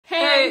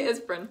Hey, it's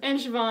Bryn. And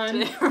Siobhan.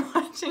 Today we're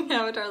watching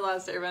Avatar: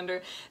 Last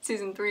Airbender,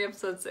 Season 3,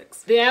 Episode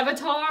 6. The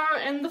Avatar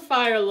and the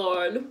Fire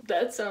Lord.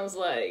 That sounds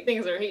like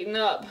things are heating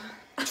up.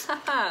 It's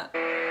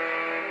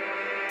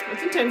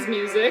intense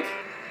music.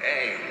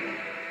 Aang,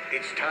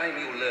 it's time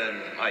you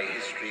learned my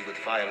history with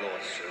Fire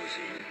Lord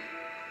Sozin.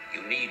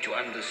 You need to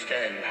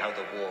understand how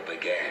the war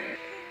began.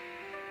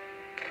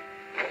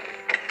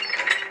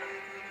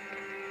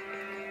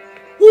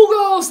 Who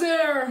goes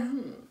there?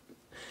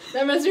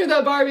 That reminds me of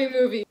that Barbie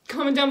movie.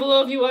 Comment down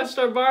below if you watched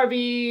our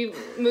Barbie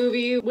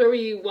movie where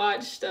we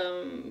watched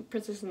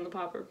Princess and the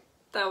Pauper.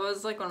 That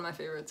was like one of my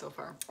favorites so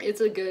far.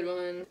 It's a good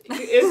one.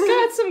 It's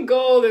got some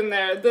gold in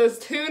there. Those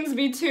tunes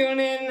be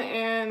tuning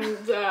and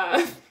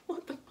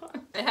what the fuck?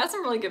 It has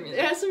some really good music.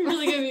 It has some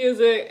really good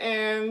music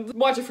and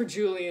watch it for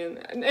Julian.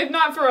 If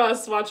not for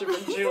us, watch it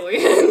for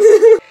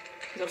Julian.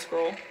 Go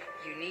scroll.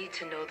 You need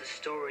to know the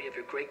story of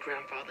your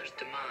great-grandfather's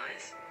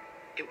demise.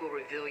 It will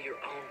reveal your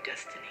own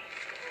destiny.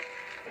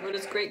 Would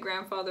his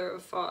great-grandfather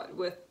have fought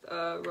with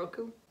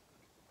Roku?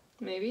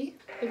 Maybe.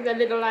 Look at that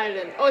little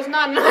island. Oh, it's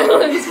not an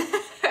island!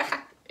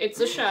 It's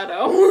a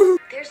shadow.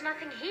 There's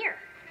nothing here.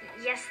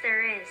 Yes,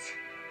 there is.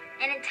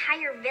 An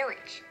entire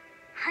village.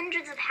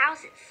 Hundreds of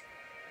houses.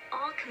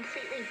 All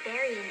completely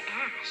buried in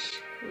ash.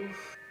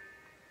 Oof.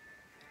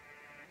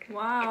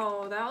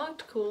 Wow, that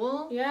looked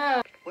cool.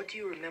 Yeah. What do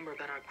you remember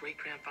about our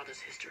great-grandfather's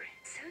history?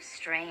 So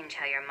strange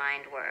how your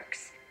mind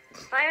works.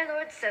 Fire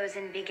Lord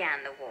Sozin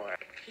began the war.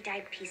 He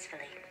died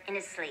peacefully, in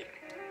his sleep.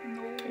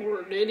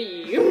 Or did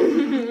he?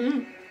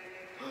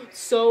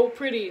 So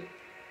pretty.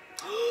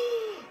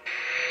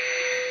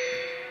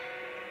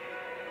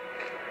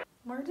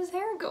 Where does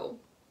hair go?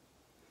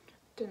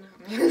 Dunno.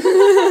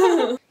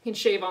 He can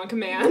shave on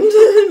command.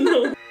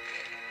 No.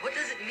 What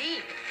does it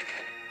mean?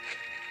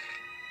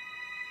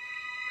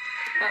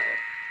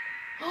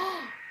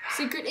 Uh-oh.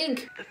 Secret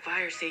ink. The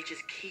Fire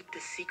Sages keep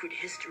the secret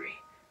history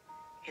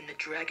in the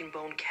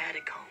Dragonbone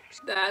catacombs.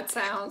 That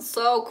sounds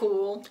so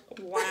cool.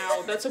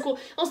 Wow, that's so cool.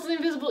 Also, the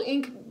invisible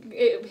ink,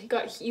 it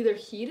got either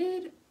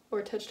heated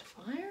or touched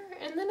fire,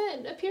 and then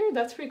it appeared.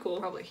 That's pretty cool.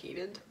 Probably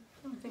heated.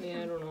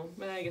 Yeah, I don't know,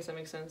 but I guess that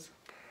makes sense.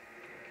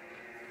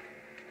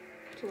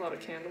 There's a lot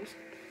of candles.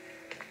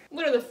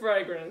 What are the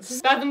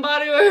fragrances? Bath and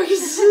Body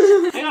Works.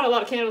 I got a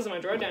lot of candles in my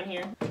drawer down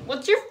here.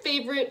 What's your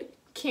favorite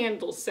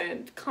candle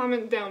scent?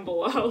 Comment down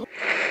below.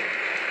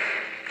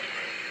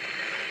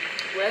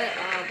 Where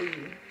are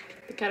we?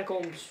 The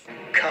catacombs.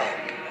 Come,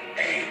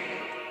 Aang,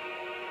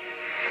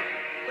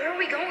 Where are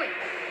we going?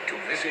 to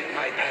visit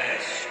my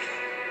past.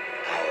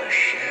 Our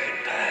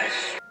shared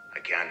past. I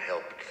can't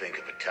help but think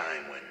of a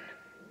time when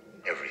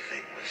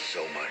everything was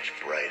so much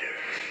brighter.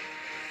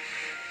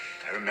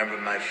 I remember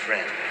my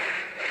friend.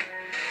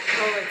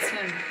 Oh, it's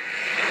him.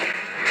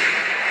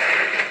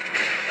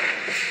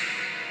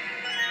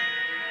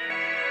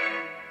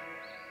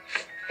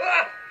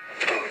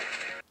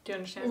 Do you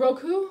understand?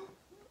 Roku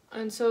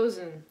and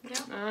Sozin.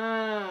 Yeah.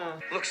 Ah.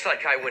 Looks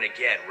like I win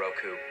again,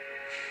 Roku.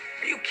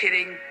 Are you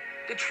kidding?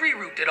 The tree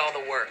root did all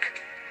the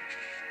work.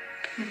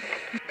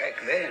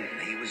 Back then,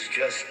 he was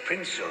just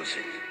Prince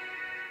Sozin.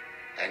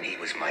 And he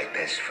was my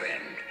best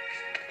friend.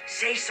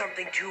 Say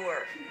something to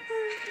her.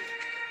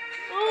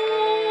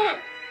 Oh.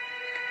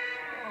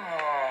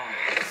 Oh.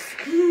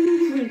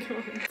 My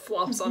God.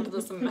 Flops onto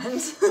the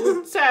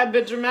cement. Sad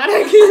but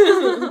dramatic.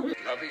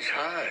 Love is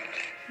hard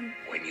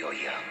when you're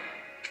young.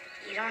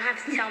 You don't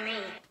have to tell me.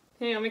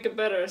 Hey, I'll make it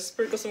better.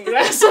 Sprinkle some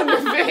grass on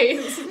your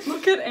face.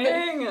 Look at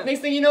Aang. Next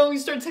thing you know, you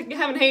start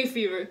having hay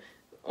fever.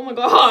 Oh my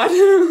God.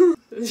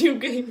 Is you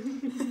okay?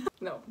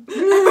 No.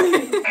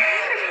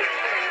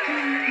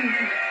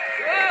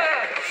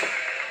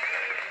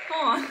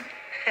 Come on.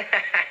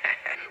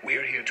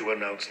 We're here to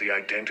announce the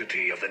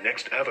identity of the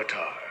next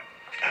Avatar.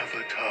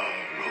 Avatar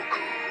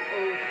Roku.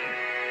 Oh.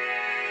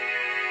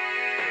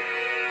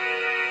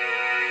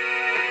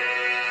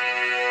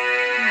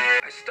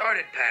 I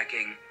started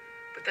packing,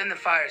 but then the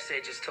Fire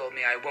Sages told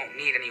me I won't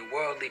need any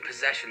worldly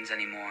possessions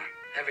anymore.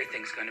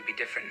 Everything's gonna be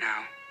different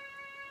now.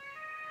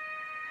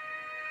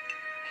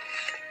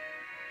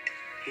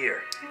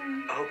 Here,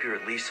 I hope you're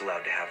at least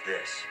allowed to have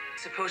this.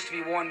 It's supposed to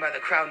be worn by the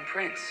Crown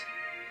Prince.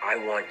 I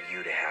want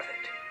you to have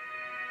it.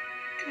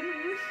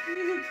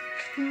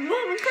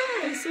 Oh my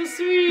God, it's so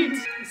sweet.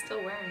 He's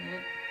still wearing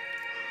it.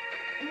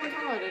 Oh my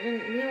God, I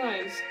didn't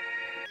realize.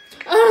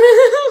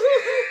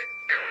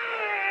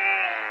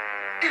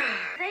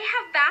 They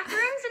have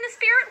bathrooms in the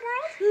spirit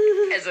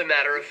world? As a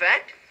matter of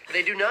fact,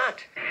 they do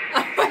not.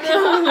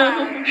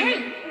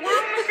 Hey, we're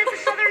almost at the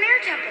Southern Air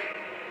Temple.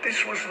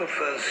 This was the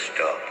first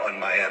stop on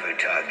my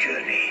Avatar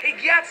journey. Hey,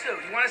 Gyatso,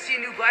 you wanna see a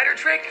new glider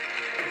trick?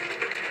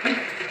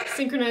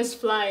 Synchronized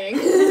flying.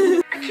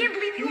 I can't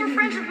believe you were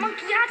friends with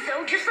Monkey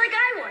Yatso just like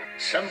I was.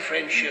 Some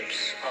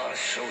friendships are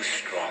so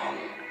strong,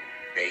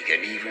 they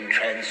can even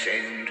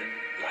transcend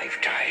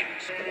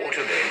lifetimes.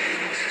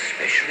 Waterbending was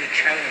especially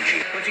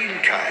challenging, but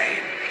in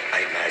time,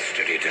 I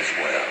mastered it as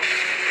well.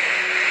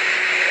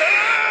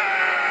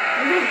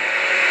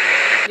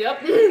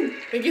 Yep.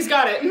 Think he's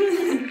got it.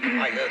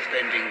 My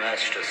earthbending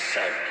master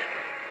said,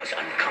 was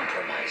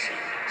uncompromising,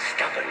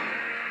 stubborn,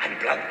 and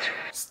blunt.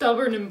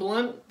 Stubborn and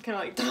blunt, kind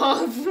of like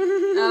tough.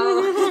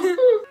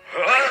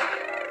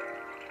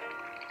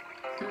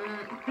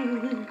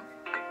 Oh.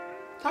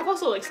 Top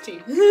also likes tea.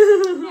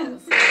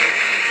 Yes.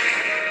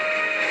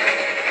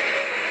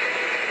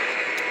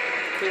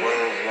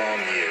 12 long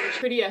years.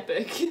 Pretty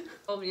epic.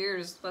 12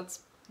 years. That's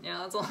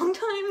a long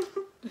time.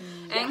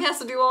 Aang has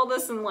to do all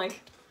this in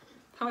like,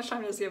 how much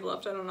time does he have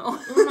left? I don't know.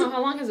 I don't know,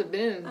 how long has it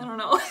been? I don't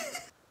know.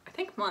 I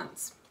think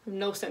months.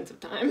 No sense of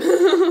time.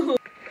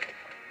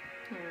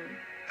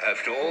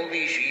 After all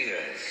these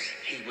years,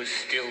 he was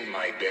still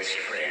my best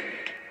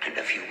friend. And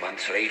a few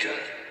months later,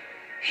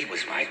 he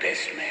was my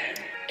best man.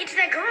 It's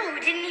that girl who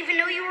didn't even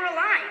know you were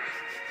alive.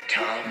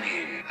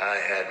 Tamin. I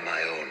had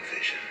my own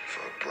vision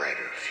for a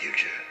brighter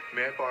future.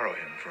 May I borrow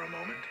him for a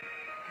moment?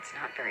 It's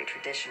not very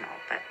traditional,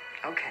 but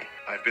okay.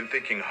 I've been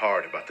thinking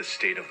hard about the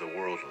state of the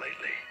world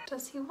lately.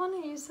 Does he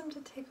want to use them to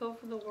take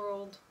over the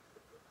world?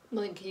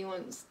 Like, he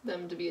wants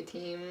them to be a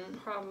team.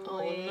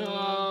 Probably.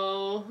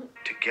 Oh no.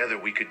 Together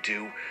we could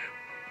do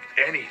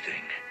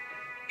anything.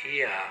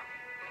 Yeah,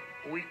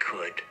 we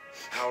could.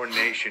 Our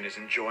nation is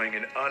enjoying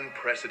an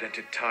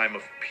unprecedented time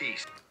of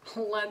peace.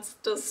 Let's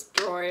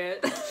destroy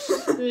it.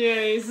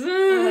 Yes.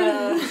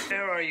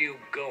 Where are you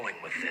going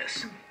with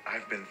this?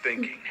 I've been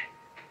thinking.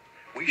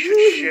 We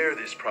should share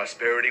this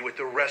prosperity with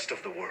the rest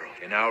of the world.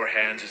 In our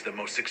hands is the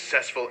most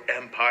successful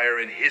empire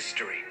in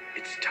history.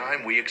 It's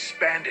time we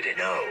expanded it.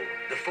 No,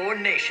 the 4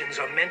 nations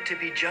are meant to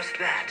be just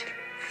that.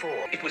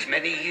 4. It was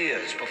many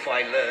years before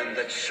I learned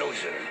that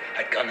Sozin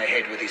had gone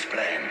ahead with his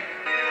plan.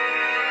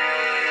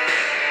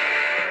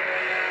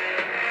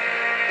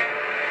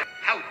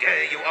 How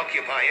dare you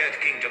occupy Earth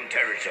Kingdom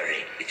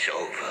territory? It's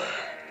over.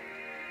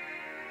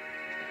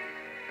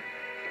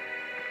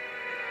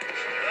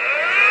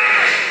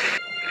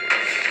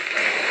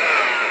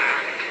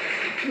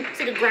 It's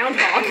like a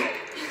groundhog.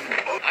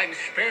 I'm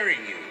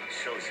sparing you,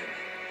 Sozin.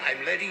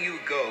 I'm letting you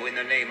go in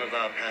the name of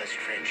our past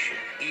friendship.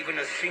 Even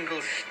a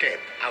single step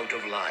out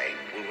of line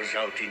will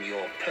result in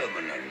your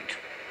permanent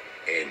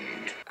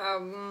end.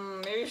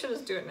 Maybe you should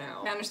just do it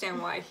now. I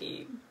understand why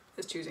he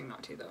is choosing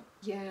not to, though.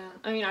 Yeah,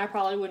 I mean, I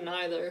probably wouldn't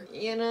either.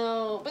 You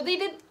know, but they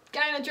did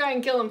kind of try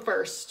and kill him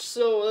first,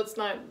 so that's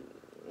not...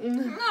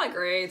 Not a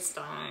great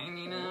sign,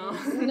 you know?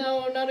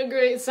 No, not a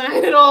great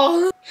sign at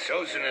all.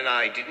 Sozin and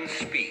I didn't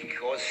speak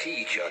or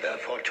see each other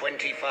for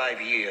 25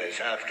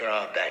 years after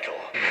our battle.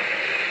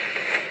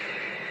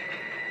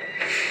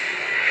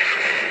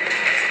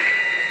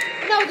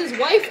 Now with his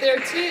wife there,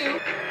 too.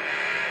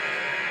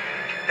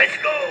 Let's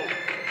go!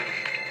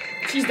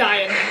 She's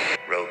dying.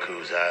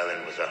 Roku's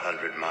island was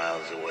 100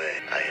 miles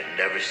away. I had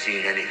never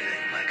seen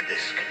anything like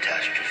this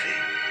catastrophe.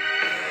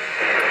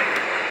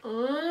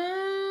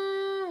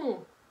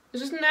 Oh.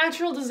 It's just a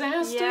natural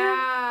disaster?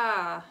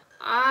 Yeah.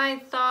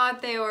 I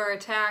thought they were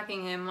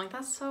attacking him. Like,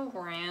 that's so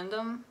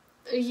random.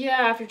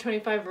 Yeah, after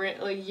 25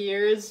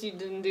 years, you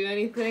didn't do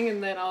anything,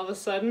 and then all of a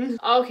sudden...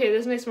 Okay,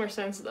 this makes more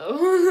sense, though.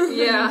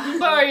 Yeah.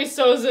 Sorry,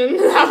 Sozin.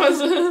 That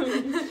was...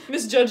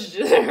 misjudged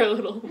you there a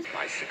little.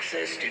 My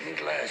success didn't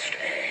last,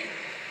 Aang.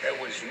 There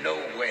was no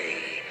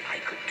way I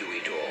could do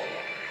it all.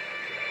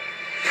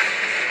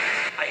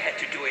 I had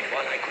to do it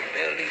while I could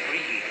barely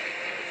breathe.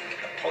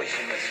 The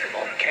poisonous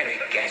volcanic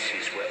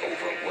gases were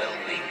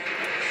overwhelming.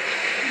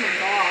 Oh my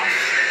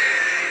gosh.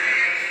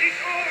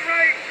 It's all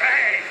right,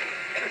 Aang.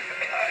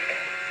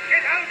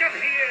 Get out of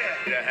here!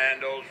 Need a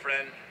hand, old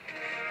friend?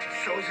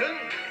 Sozin?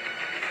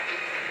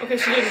 Okay,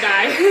 she didn't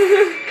die.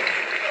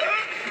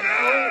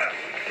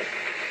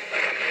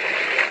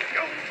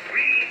 Don't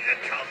breathe the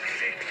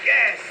toxic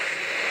gas!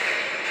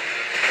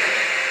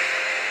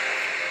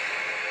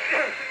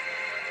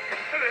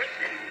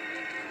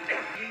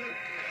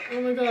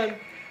 Oh my god.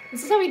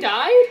 This is how he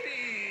died?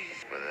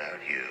 Without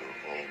you,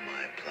 all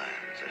my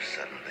plans are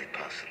suddenly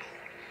possible.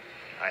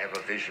 I have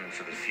a vision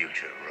for the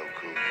future,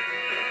 Roku.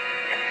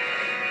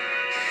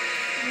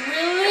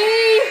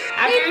 Really?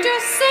 He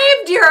just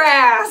saved your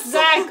ass!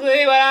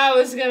 Exactly what I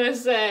was gonna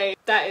say.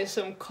 That is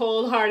some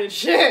cold-hearted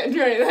shit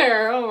right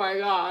there. Oh my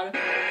god.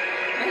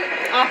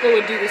 Appa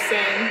would do the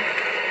same.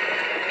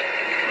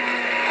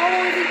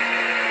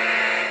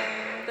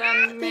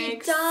 That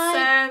makes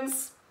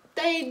sense.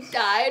 They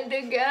died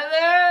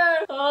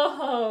together.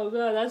 Oh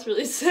god, that's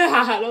really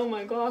sad. Oh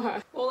my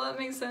god. Well, that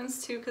makes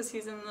sense too, because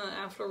he's in the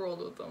afterworld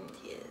with them.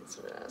 Yeah, that's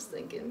what I was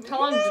thinking.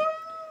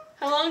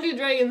 How long do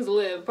dragons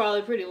live?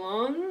 Probably pretty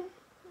long.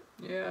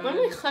 Yeah. Why am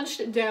I hunched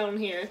it down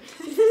here?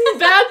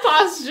 Bad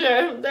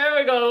posture. There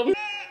we go.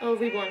 Oh,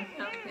 reborn.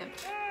 Oh, yeah.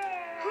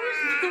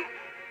 Who's...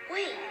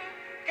 Wait,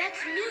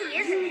 that's me,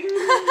 isn't it?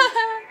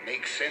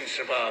 Make sense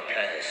of our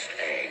past,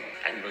 Aang,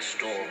 and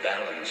restore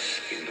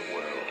balance in the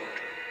world.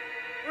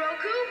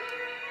 Roku?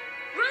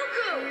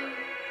 Roku!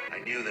 I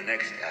knew the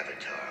next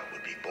avatar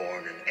would be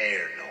born an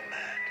air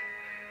nomad.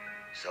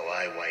 So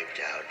I wiped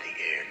out the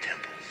air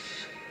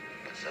temples.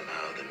 But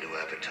somehow the new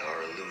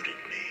avatar eluded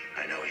me.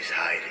 I know he's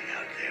hiding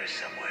out there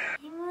somewhere.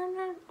 You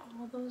murdered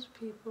all those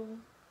people.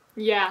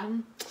 Yeah.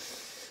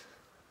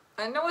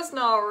 I know it's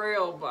not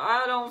real, but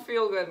I don't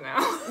feel good now.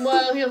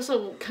 Well, he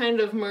also kind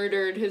of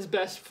murdered his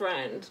best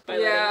friend by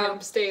letting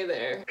him stay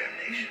there.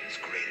 Our nation's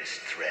greatest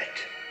threat.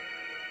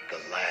 The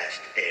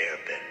last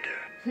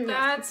Airbender.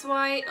 That's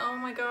why, oh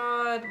my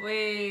god,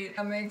 wait.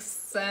 That makes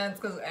sense,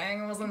 because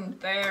Aang wasn't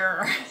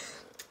there.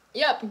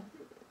 Yep.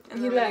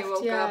 And He then left, when he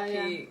woke yeah, up,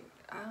 yeah.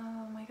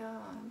 oh my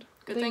god.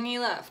 Good thing he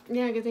left.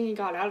 Yeah, good thing he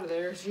got out of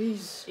there.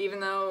 Jeez. Even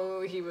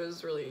though he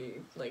was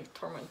really, like,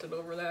 tormented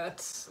over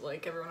that,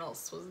 like, everyone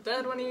else was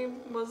dead when he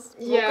was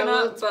woken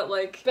up, but,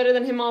 like... Better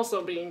than him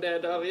also being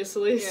dead,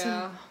 obviously. Yeah.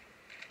 So.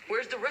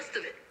 Where's the rest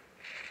of it?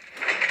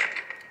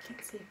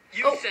 Can't see.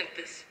 You sent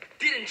this,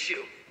 didn't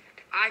you?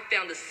 I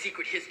found a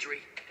secret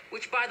history,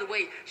 which, by the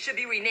way, should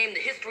be renamed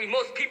the history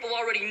most people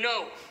already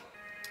know.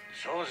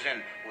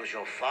 Sozin was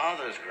your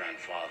father's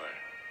grandfather.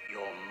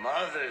 Your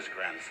mother's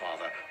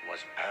grandfather was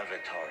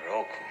Avatar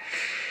Roku.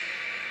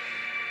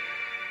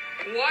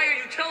 Why are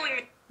you telling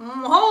me?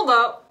 Hold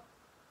up.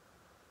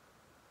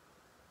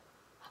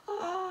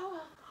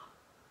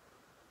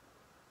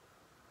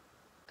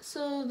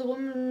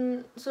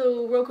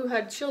 So Roku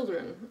had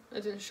children.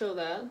 I didn't show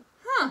that.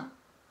 Huh.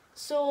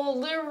 So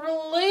they're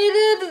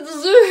related?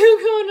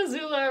 Zuko and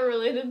Azula are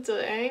related to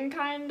Aang,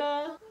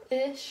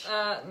 kinda-ish?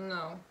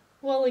 No.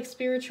 Well, like,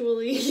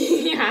 spiritually,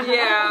 yeah.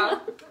 Yeah,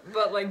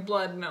 but like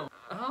blood, no.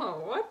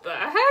 Oh, what the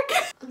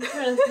heck? I'm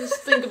trying to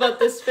just think about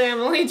this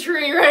family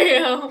tree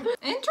right now.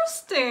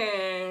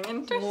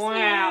 Interesting.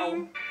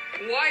 Wow.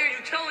 Why are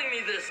you telling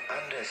me this?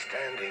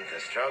 Understanding the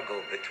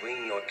struggle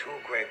between your two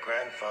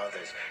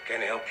great-grandfathers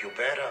can help you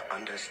better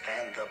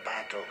understand the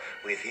battle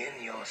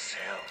within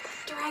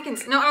yourself.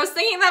 Dragons. No, I was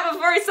thinking that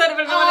before he said it,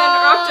 but I didn't want to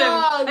interrupt him.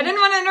 I didn't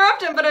want to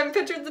interrupt him, but I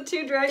pictured the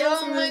two dragons.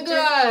 Oh and my the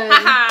god.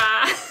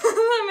 Haha.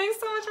 That makes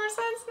so much more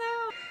sense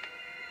now.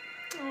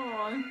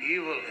 Aww.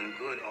 Evil and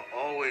good are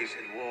always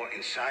at war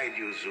inside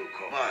you,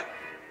 Zuko. But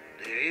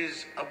there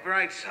is a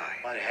bright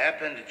side. What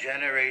happened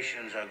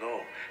generations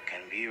ago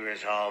can be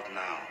resolved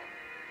now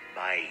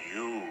by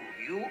you.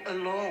 You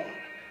alone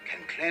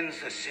can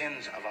cleanse the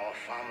sins of our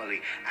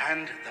family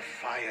and the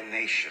Fire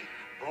Nation.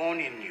 Born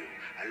in you,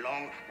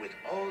 along with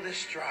all the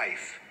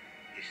strife,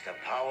 is the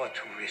power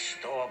to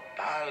restore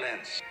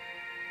balance.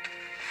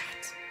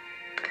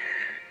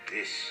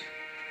 This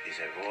is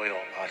a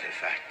royal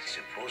artifact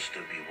supposed to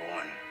be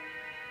worn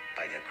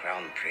by the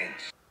Crown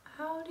Prince.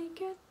 How'd he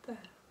get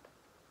that?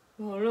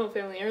 Oh, no,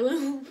 family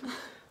heirloom.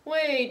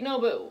 Wait, no,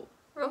 but...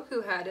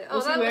 Roku had it.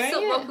 Was Oh, he that was wearing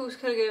still it? Roku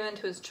could have given it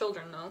to his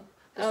children, though.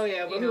 Oh,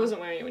 yeah, but You he know.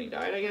 wasn't wearing it when he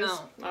died, I guess.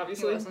 No,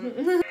 obviously. he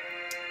wasn't.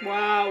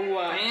 Wow.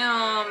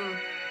 Bam.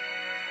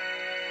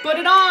 Put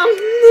it on!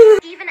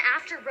 Even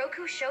after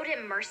Roku showed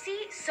him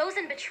mercy,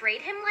 Sozin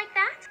betrayed him like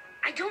that?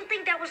 I don't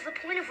think that was the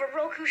point of what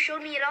Roku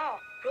showed me at all.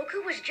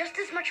 Roku was just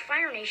as much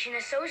Fire Nation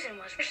as Sozin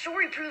was. The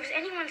story proves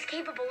anyone's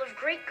capable of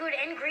great good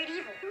and great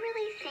evil. You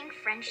really think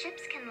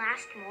friendships can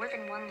last more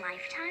than one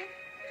lifetime?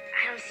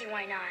 I don't see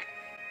why not.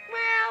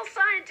 Well,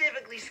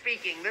 scientifically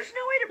speaking, there's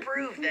no way to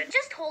prove that.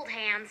 Just hold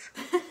hands.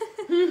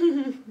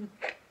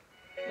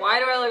 Why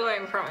do I look like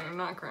I'm crying? I'm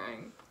not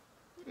crying.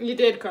 You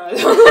did cry,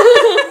 though.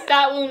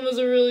 That one was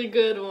a really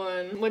good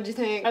one. What'd you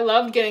think? I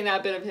loved getting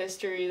that bit of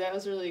history. That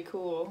was really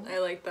cool. I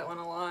like that one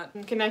a lot.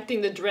 And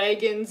connecting the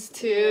dragons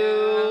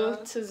to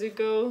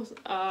Zuko.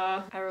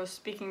 I was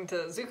speaking to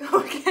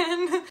Zuko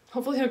again.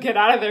 Hopefully he'll get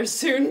out of there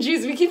soon.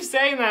 Jeez, we keep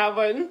saying that,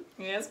 but...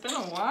 Yeah, it's been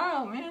a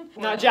while, man.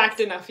 Not jacked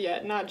enough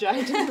yet. Not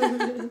jacked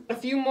enough. A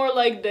few more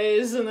leg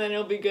days and then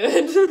he'll be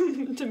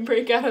good to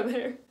break out of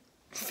there.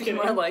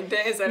 More leg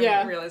days? I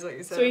didn't realize what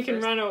you said. So he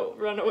can run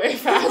away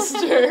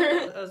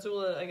faster.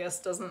 Azula, I guess,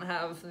 doesn't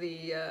have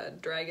the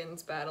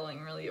dragons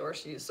battling, really, or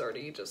she's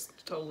already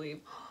just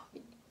totally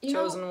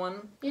chosen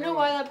one. You know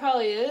why that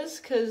probably is?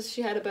 Because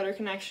she had a better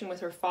connection with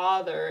her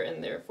father,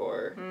 and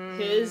therefore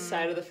his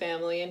side of the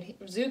family, and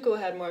Zuko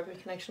had more of a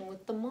connection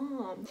with the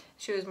mom.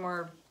 She was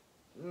more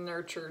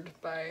nurtured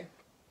by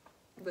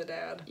the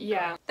dad.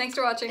 Yeah. Thanks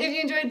for watching. If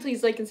you enjoyed,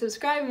 please like and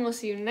subscribe, and we'll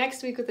see you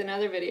next week with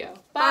another video.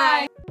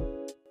 Bye!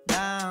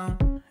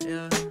 Down,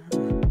 yeah.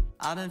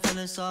 I've been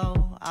feeling so.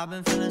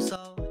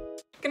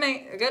 Good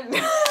night. Good. Go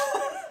to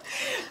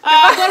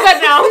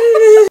bed now.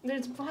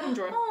 There's a bottom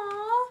drawer.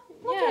 Aww,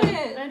 look Yeah,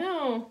 at it. I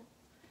know.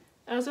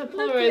 I also put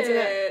Look Polaroids in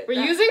at it. We're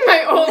that. using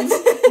my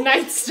old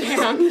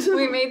nightstand.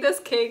 We made this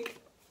cake.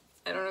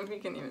 I don't know if you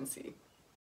can even see.